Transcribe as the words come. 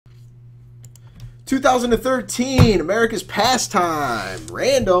2013 America's Pastime.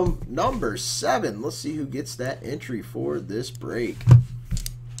 Random number 7. Let's see who gets that entry for this break.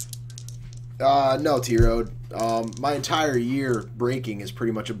 No, T-Road. My entire year breaking is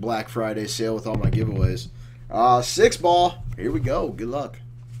pretty much a Black Friday sale with all my giveaways. 6 ball. Here we go. Good luck.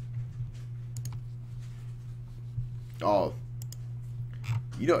 Oh,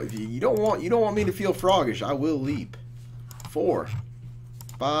 you don't want me to feel froggish. I will leap. 4,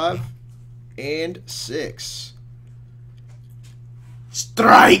 5, and 6.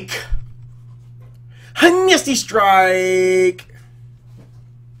 Strike. A nasty strike.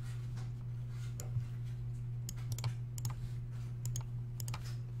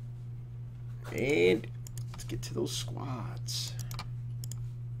 And let's get to those squads.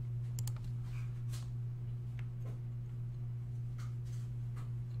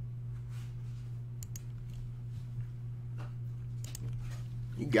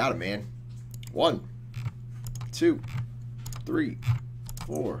 You got it, man. 1, 2, 3,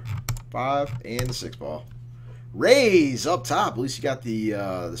 4, 5, and the 6 ball. Rays up top. At least you got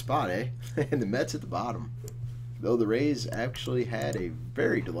the spot, eh? And the Mets at the bottom. Though the Rays actually had a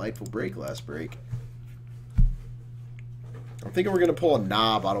very delightful break last break. I'm thinking we're going to pull a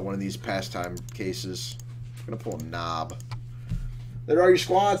knob out of one of these Pastime cases. I'm going to pull a knob. There are your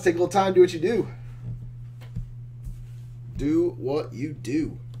squads. Take a little time. Do what you do. Do what you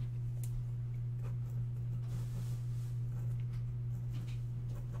do.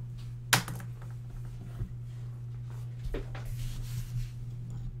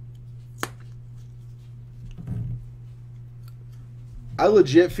 I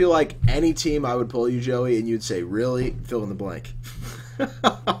legit feel like any team I would pull you, Joey, and you'd say, really? Fill in the blank.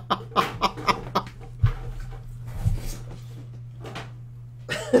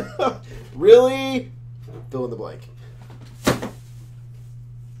 Really? Fill in the blank.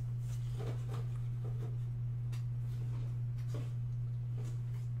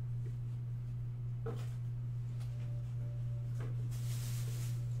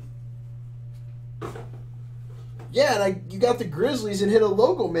 Yeah, and you got the Grizzlies and hit a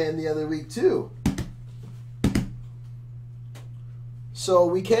logo man the other week, too. So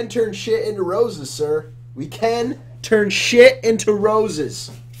we can turn shit into roses, sir. We can turn shit into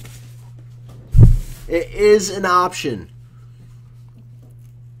roses. It is an option.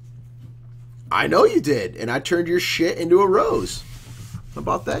 I know you did, and I turned your shit into a rose. How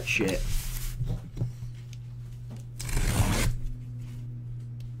about that shit?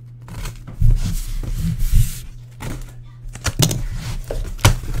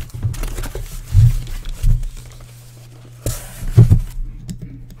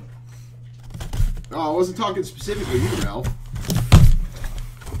 Oh, I wasn't talking specifically to you, Ralph.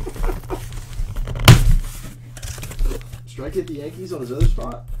 Strike hit the Yankees on his other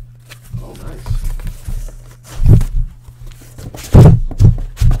spot? Oh, nice.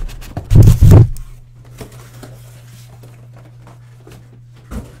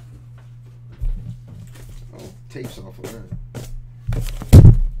 Oh, tape's off of that.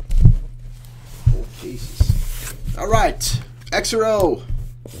 Whole cases. All right. X or O?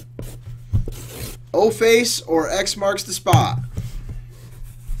 O face or X marks the spot?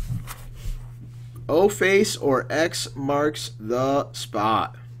 O face or X marks the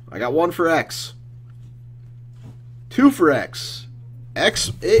spot. I got 1 for X. 2 for X. X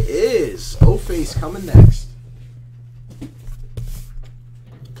it is. O face coming next.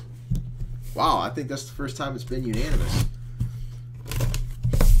 Wow, I think that's the first time it's been unanimous.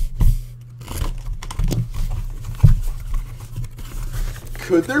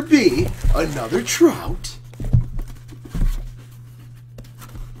 Could there be another Trout?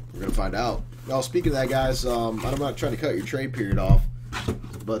 We're going to find out. Well, speaking of that, guys, I'm not trying to cut your trade period off,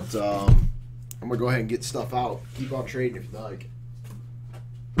 but I'm going to go ahead and get stuff out. Keep on trading if you like.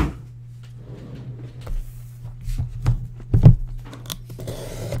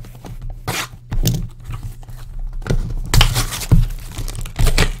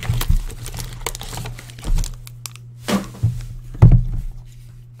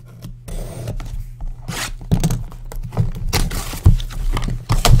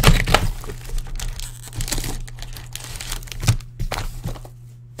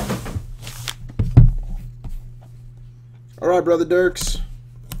 All right, Brother Dirks.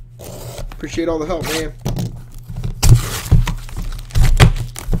 Appreciate all the help, man.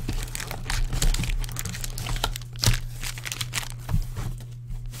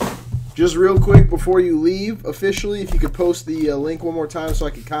 Just real quick before you leave, officially, if you could post the link one more time so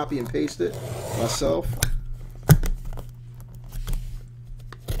I can copy and paste it myself.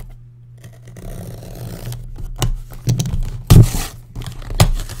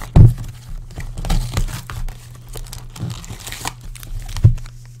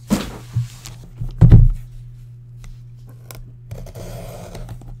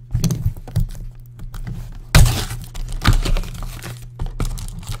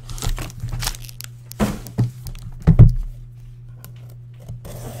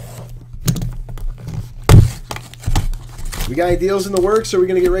 got any deals in the works, or are we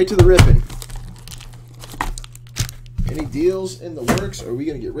going to get right to the ripping? Any deals in the works, or are we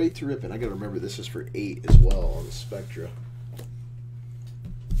going to get right to ripping? I got to remember this is for 8 as well on the Spectra.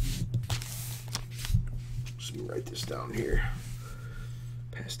 Just let me write this down here.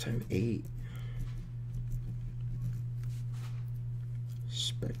 Pastime 8.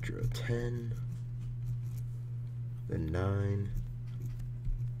 Spectra 10. Then 9.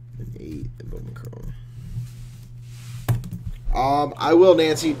 Then 8. Then Bowman Chrome. I will,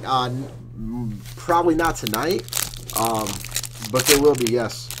 Nancy. Probably not tonight. But there will be,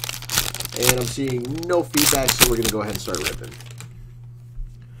 yes. And I'm seeing no feedback, so we're going to go ahead and start ripping.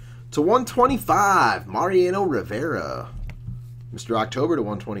 To 125, Mariano Rivera. Mr. October to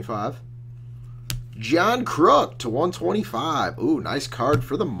 125. John Crook to 125. Ooh, nice card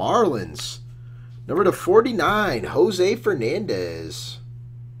for the Marlins. Number to 49, Jose Fernandez.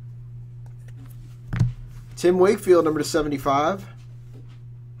 Tim Wakefield, number to 75.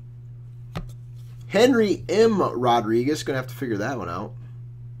 Henry M. Rodriguez, going to have to figure that one out.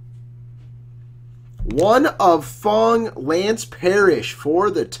 One of Fung, Lance Parrish for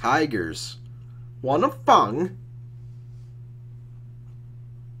the Tigers. One of Fung.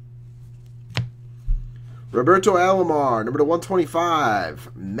 Roberto Alomar, number to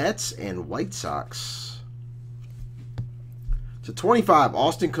 125. Mets and White Sox. To 25,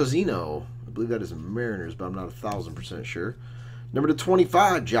 Austin Cozino. I believe that is Mariners, but I'm not 1,000% sure. Number to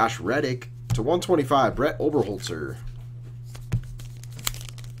 25, Josh Reddick. To 125, Brett Oberholzer.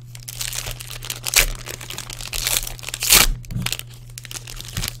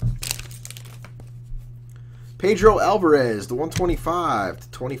 Pedro Alvarez to 125.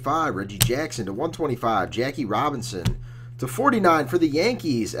 To 25, Reggie Jackson. To 125, Jackie Robinson. To 49 for the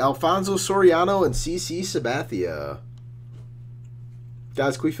Yankees, Alfonso Soriano and CC Sabathia.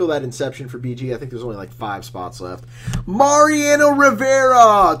 Guys, can we fill that Inception for BG? I think there's only like 5 spots left. Mariano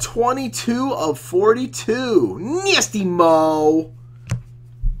Rivera, 22 of 42. Nasty Mo.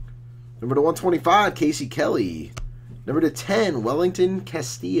 Number to 125, Casey Kelly. Number to 10, Wellington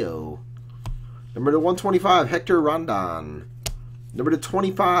Castillo. Number to 125, Hector Rondon. Number to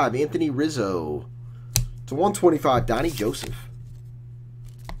 25, Anthony Rizzo. To 125, Donnie Joseph.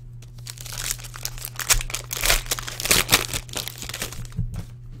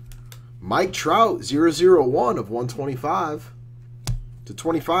 Mike Trout, 001 of 125. To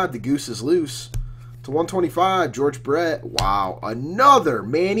 25, the Goose is Loose. To 125, George Brett. Wow, another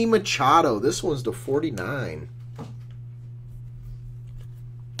Manny Machado. This one's to 49.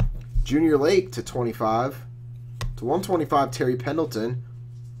 Junior Lake to 25. To 125, Terry Pendleton.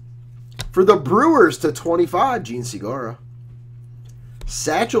 For the Brewers to 25, Gene Segura.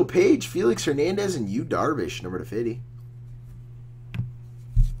 Satchel Paige, Felix Hernandez, and Yu Darvish, number to 50.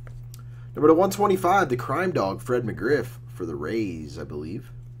 Number to 125, the Crime Dog, Fred McGriff, for the Rays, I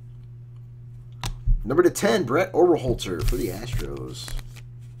believe. Number to 10, Brett Oberholzer for the Astros.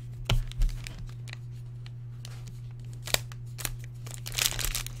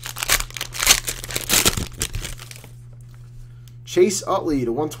 Chase Utley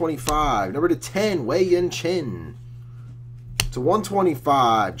to 125. Number to 10, Wei Yin Chin. To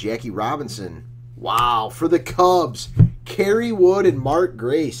 125, Jackie Robinson. Wow, for the Cubs, Kerry Wood and Mark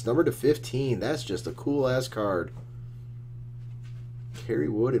Grace. Number to 15. That's just a cool-ass card. Kerry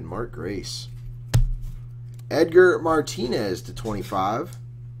Wood and Mark Grace. Edgar Martinez to 25.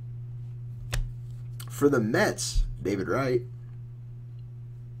 For the Mets, David Wright.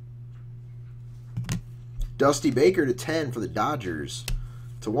 Dusty Baker to 10 for the Dodgers.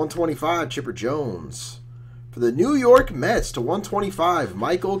 To 125, Chipper Jones. For the New York Mets, to 125,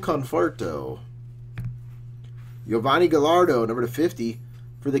 Michael Conforto. Giovanni Gallardo, number to 50.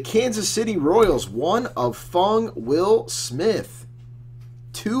 For the Kansas City Royals, one of Fung Will Smith.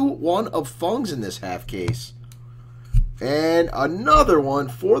 2 one of Fungs in this half case. And another one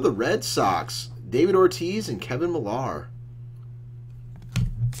for the Red Sox, David Ortiz and Kevin Millar.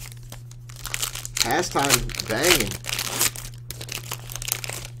 Pastime banging.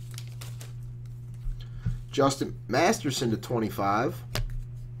 Justin Masterson to 25.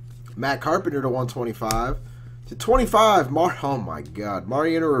 Matt Carpenter to 125. To 25, oh my God,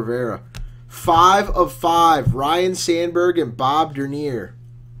 Mariano Rivera. 5 of 5, Ryan Sandberg and Bob Dernier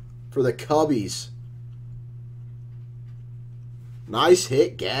for the Cubbies. Nice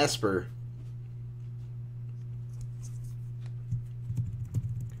hit, Gasper.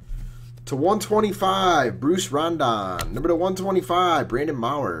 To 125, Bruce Rondon. Number to 125, Brandon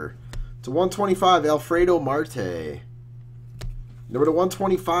Maurer. To 125, Alfredo Marte. Number to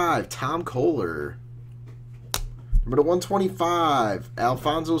 125, Tom Kohler. Number to 125,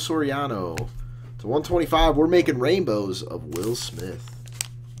 Alfonso Soriano. To 125, we're making rainbows of Will Smith.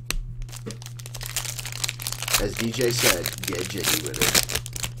 As DJ said, get jiggy with it.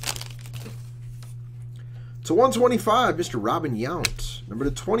 To 125, Mr. Robin Yount. Number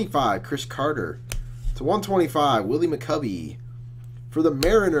to 25, Chris Carter. To 125, Willie McCovey. For the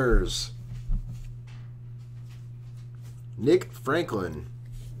Mariners, Nick Franklin.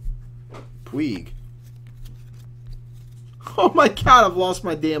 Puig. Oh my God, I've lost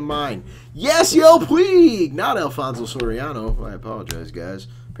my damn mind. Yes, yo, Puig! Not Alfonso Soriano. I apologize, guys.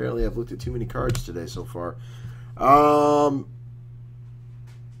 Apparently I've looked at too many cards today so far.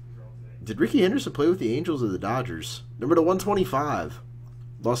 Did Ricky Henderson play with the Angels or the Dodgers? Number to 125.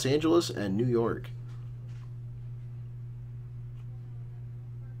 Los Angeles and New York.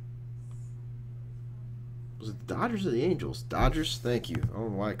 Was it the Dodgers or the Angels? Dodgers? Thank you. I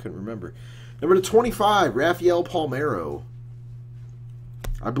don't know why I couldn't remember. Number to 25, Rafael Palmeiro.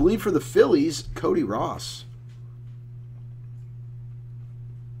 I believe for the Phillies, Cody Ross.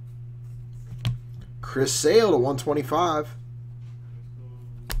 Chris Sale to 125.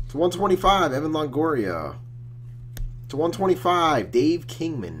 To 125, Evan Longoria. To 125, Dave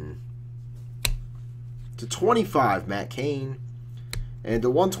Kingman. To 25, Matt Cain. And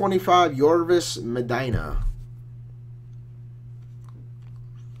to 125, Yorvis Medina.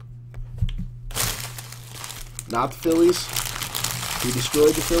 Not the Phillies. He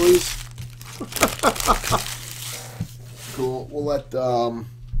destroyed the Phillies. Cool. We'll let the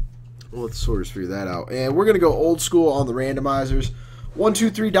sorters figure that out. And we're gonna go old school on the randomizers. 1, 2,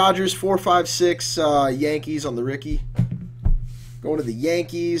 3 Dodgers, 4, 5, 6 Yankees on the Ricky. Going to the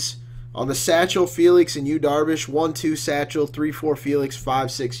Yankees on the Satchel, Felix and Yu Darvish. 1, 2 Satchel, 3, 4 Felix, 5,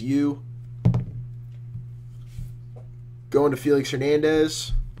 6 Yu. Going to Felix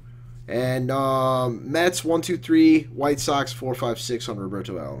Hernandez. And Mets, 1, 2, 3. White Sox, 4, 5, 6 on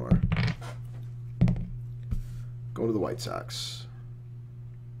Roberto Alomar. Go to the White Sox.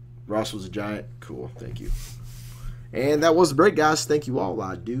 Ross was a Giant. Cool. Thank you. And that was the break, guys. Thank you all.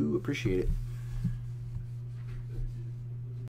 I do appreciate it.